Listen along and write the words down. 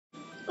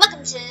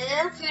Welcome to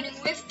Coding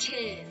with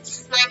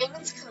Kids. My name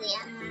is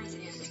Kalia. And I'm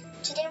Isaiah.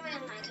 Today we're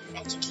in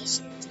Minecraft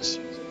Education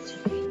Edition.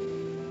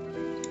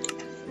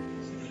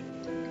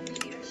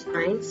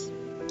 Science,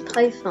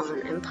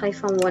 Python, and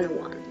Python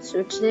 101.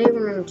 So today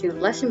we're going to do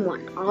lesson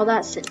 1, all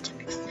that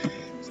syntax.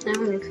 So now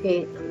we're going to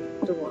create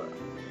the world.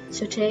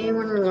 So today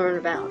we're going to learn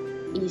about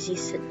easy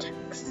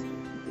syntax.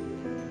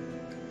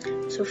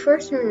 So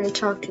first we're going to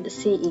talk to the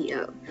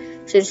CEO.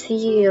 So the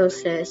CEO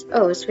says,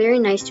 "Oh, it's very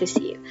nice to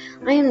see you.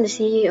 I am the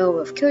CEO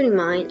of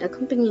CodingMine, a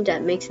company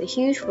that makes a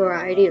huge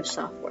variety of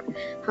software.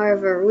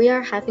 However, we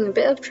are having a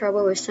bit of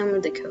trouble with some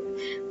of the code.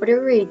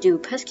 Whatever we do,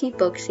 pesky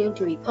bugs seem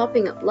to be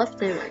popping up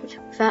left and right,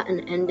 without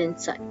an end in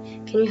sight.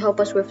 Can you help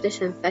us with this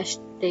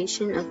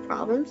infestation of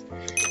problems?"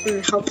 I'm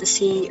going to help the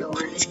CEO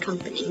and his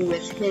company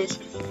with his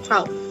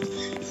problems.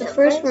 So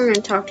first we're going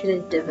to talk to the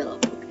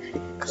developer.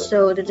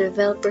 So the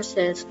developer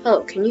says,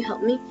 "Hello, can you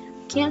help me?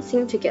 Can't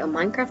seem to get a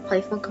Minecraft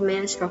Python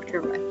command structure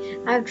right.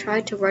 I have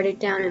tried to write it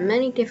down in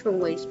many different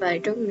ways, but I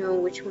don't know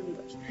which one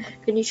works.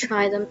 Could you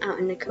try them out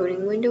in the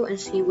coding window and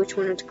see which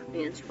one of the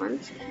commands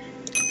runs?"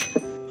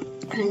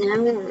 And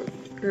now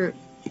we're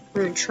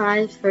going to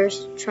try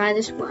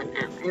this one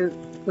out, and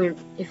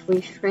if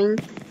we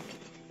think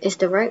it's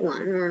the right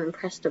one, we're going to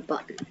press the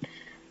button.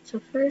 So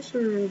first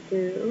we're going to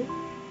do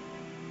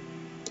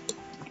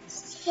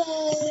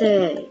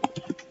say.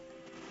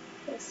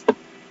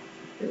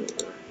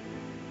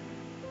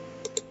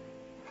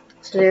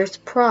 So there's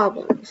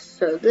problems,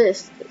 so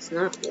this does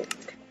not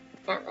work.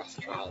 Now let's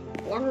try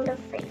number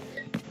 3.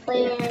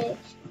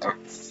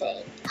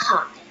 Player.say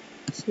hi.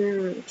 So now I'm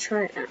going to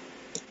try it out.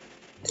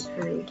 So I'm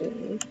going to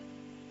do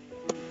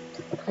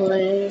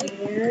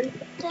player.say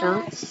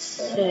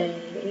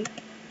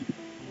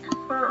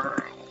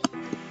Hi.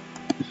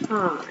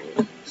 hi.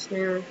 So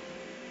now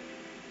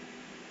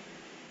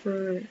I'm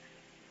going to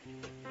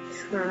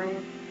try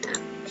it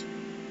out.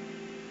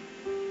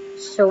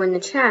 So in the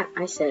chat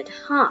I said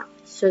hi.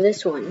 So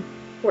this one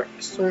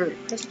works. So we're going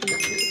to press the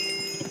button.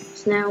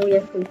 So now we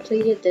have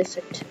completed this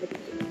activity.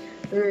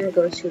 We're going to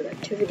go to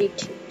activity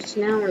 2.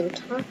 So now we're going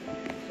to talk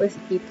with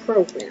the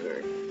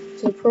programmer.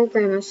 So the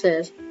programmer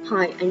says,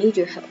 "Hi, I need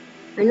your help.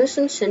 I know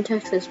some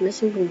syntax is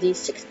missing from these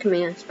 6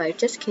 commands, but I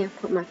just can't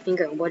put my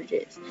finger on what it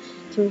is.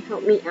 Can you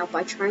help me out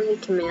by trying the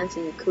commands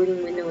in the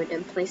coding window and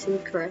then placing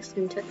the correct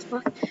syntax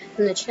block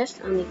in the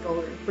chest on the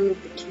board in front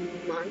of the TV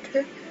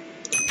monitor?"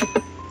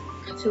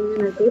 So we're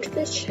going to go to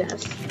this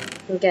chest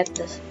and get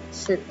the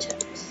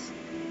syntax.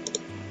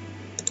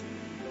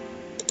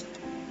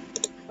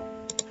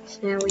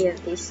 So now we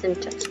have these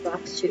syntax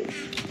blocks to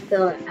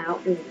fill it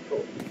out in the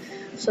board.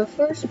 So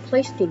first,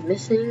 place the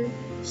missing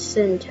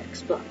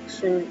syntax blocks.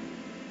 So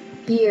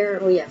here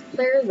we have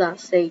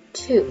player.say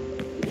 2.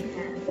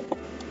 And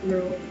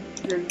no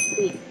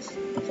please.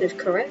 So it's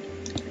correct?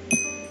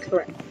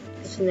 Correct.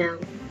 So now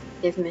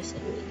it's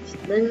missing these.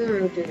 Then we're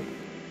going to do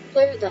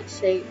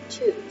player.say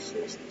 2. So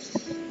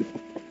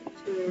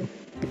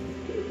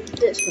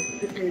this one,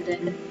 and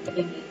then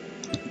you need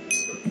this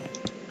one.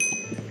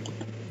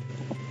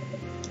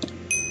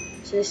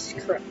 So this is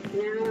correct.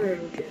 Now we're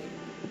going to do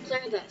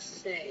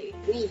player.say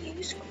we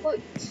use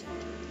quotes. So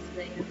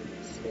they have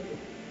this.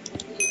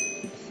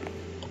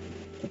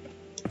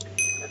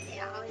 But they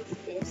always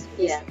this.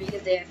 Yeah,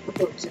 because they have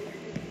quotes in there.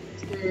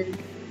 And then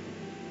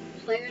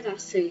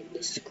player.say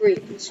the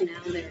screen. So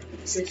now they're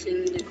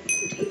missing the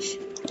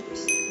quotation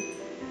marks.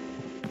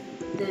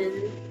 Then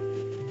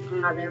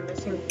they're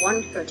missing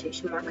one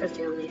quotation mark because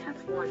they only have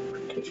one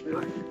quotation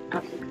mark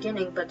at the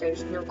beginning, but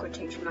there's no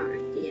quotation mark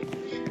at the end.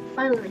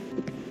 Finally,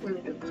 we're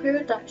going to do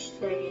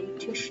clear.say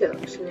to show,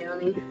 so they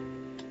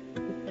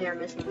are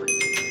missing one.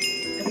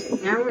 Okay,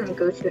 now we're going to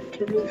go to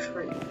activity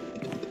 3.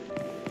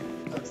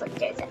 Looks like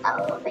there's an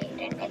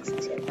elevator next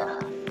to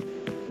the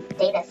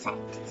data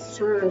scientist.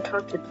 So we're going to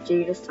talk to the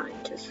data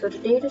scientist. So the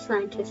data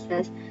scientist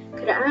says,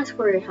 "Could I ask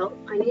for your help?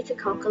 I need to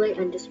calculate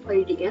and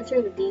display the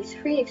answer to these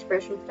 3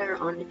 expressions that are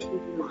on the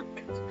TV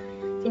monitors.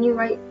 Can you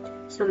write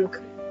some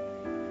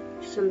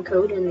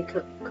code in the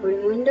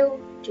coding window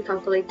to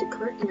calculate the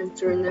correct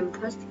answer and then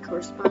press the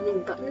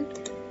corresponding button?"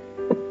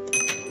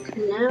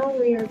 And now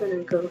we are going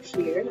to go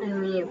here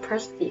and we need to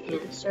press the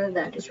answer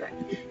that is right.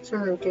 So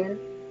we're going to do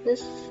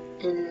this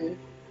in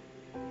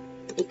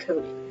the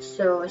coding.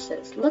 So it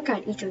says, "Look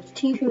at each of the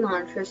TV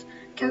monitors,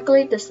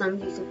 calculate the sum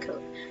using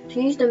code. To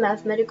use the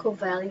mathematical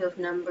value of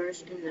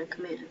numbers in the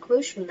command,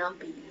 quotes should not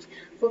be used.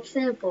 For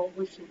example,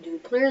 we can do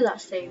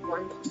player.say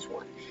 1 plus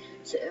 1.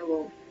 So it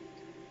will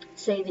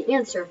say the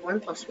answer of 1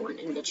 plus 1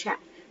 in the chat,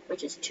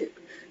 which is 2.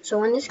 So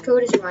when this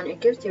code is run, it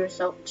gives the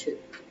result 2.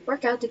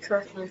 Work out the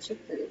correct answer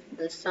for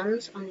the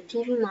sums on the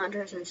TV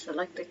monitors and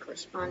select the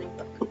corresponding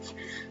buttons."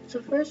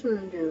 So first we're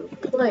going to do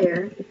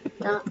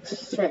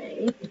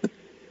player.say.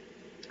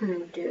 I'm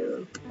going to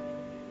do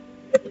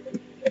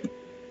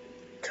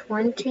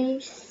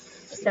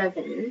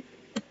 27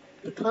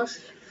 plus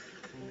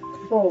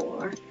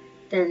 4,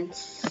 then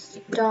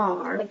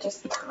star, Which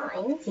is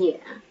times.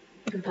 yeah,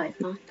 in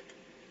Python,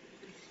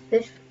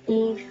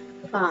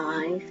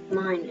 55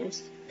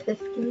 minus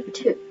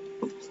 52.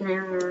 So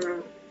now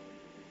we're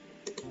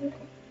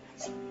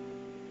Let's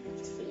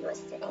see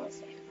what's the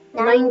answer.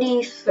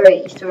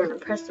 93. So we're gonna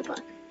press the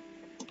button.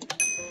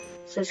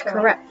 So it's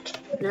correct.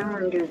 Now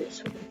we're gonna do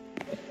this one.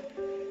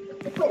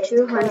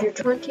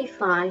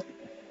 225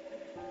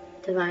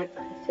 divided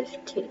by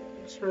 15.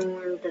 So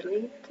we're gonna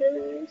delete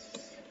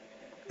this.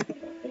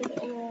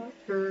 I'm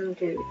gonna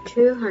do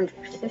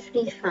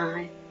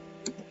 255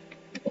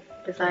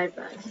 divided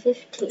by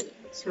 15.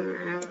 So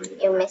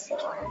you're missing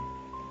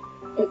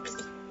one. Oops.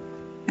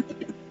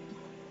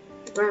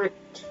 Right.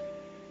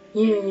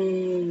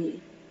 Yay.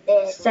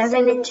 There's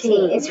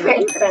 17 is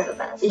right in front of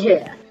us.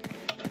 Yeah.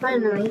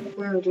 Finally,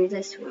 we're gonna do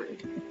this one.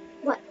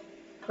 What?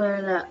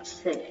 Where that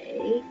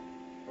say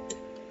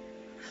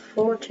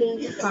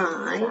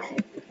 45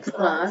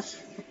 plus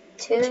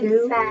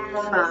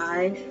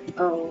 2505.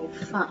 So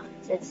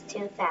it's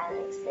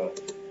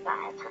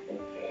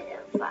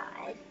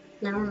 2,505.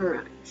 Now we're gonna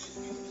write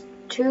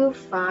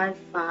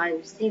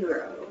 2550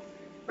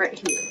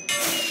 right here.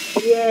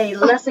 Yay,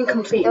 lesson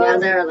complete. Now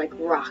they're like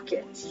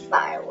rockets.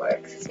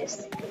 Fireworks.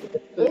 Just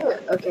yeah.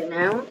 Okay,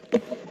 now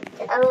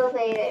the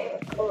elevator.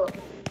 Cool.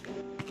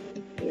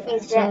 Yeah.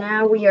 So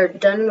now we are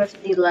done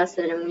with the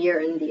lesson and we are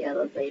in the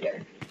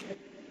elevator.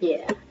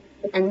 Yeah.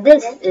 And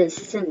this is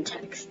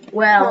syntax.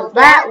 Well,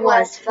 that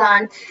was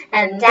fun,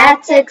 and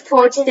that's it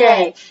for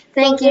today.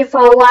 Thank you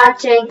for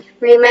watching.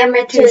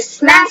 Remember to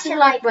smash the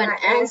like button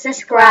and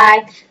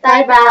subscribe.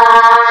 Bye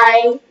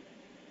bye.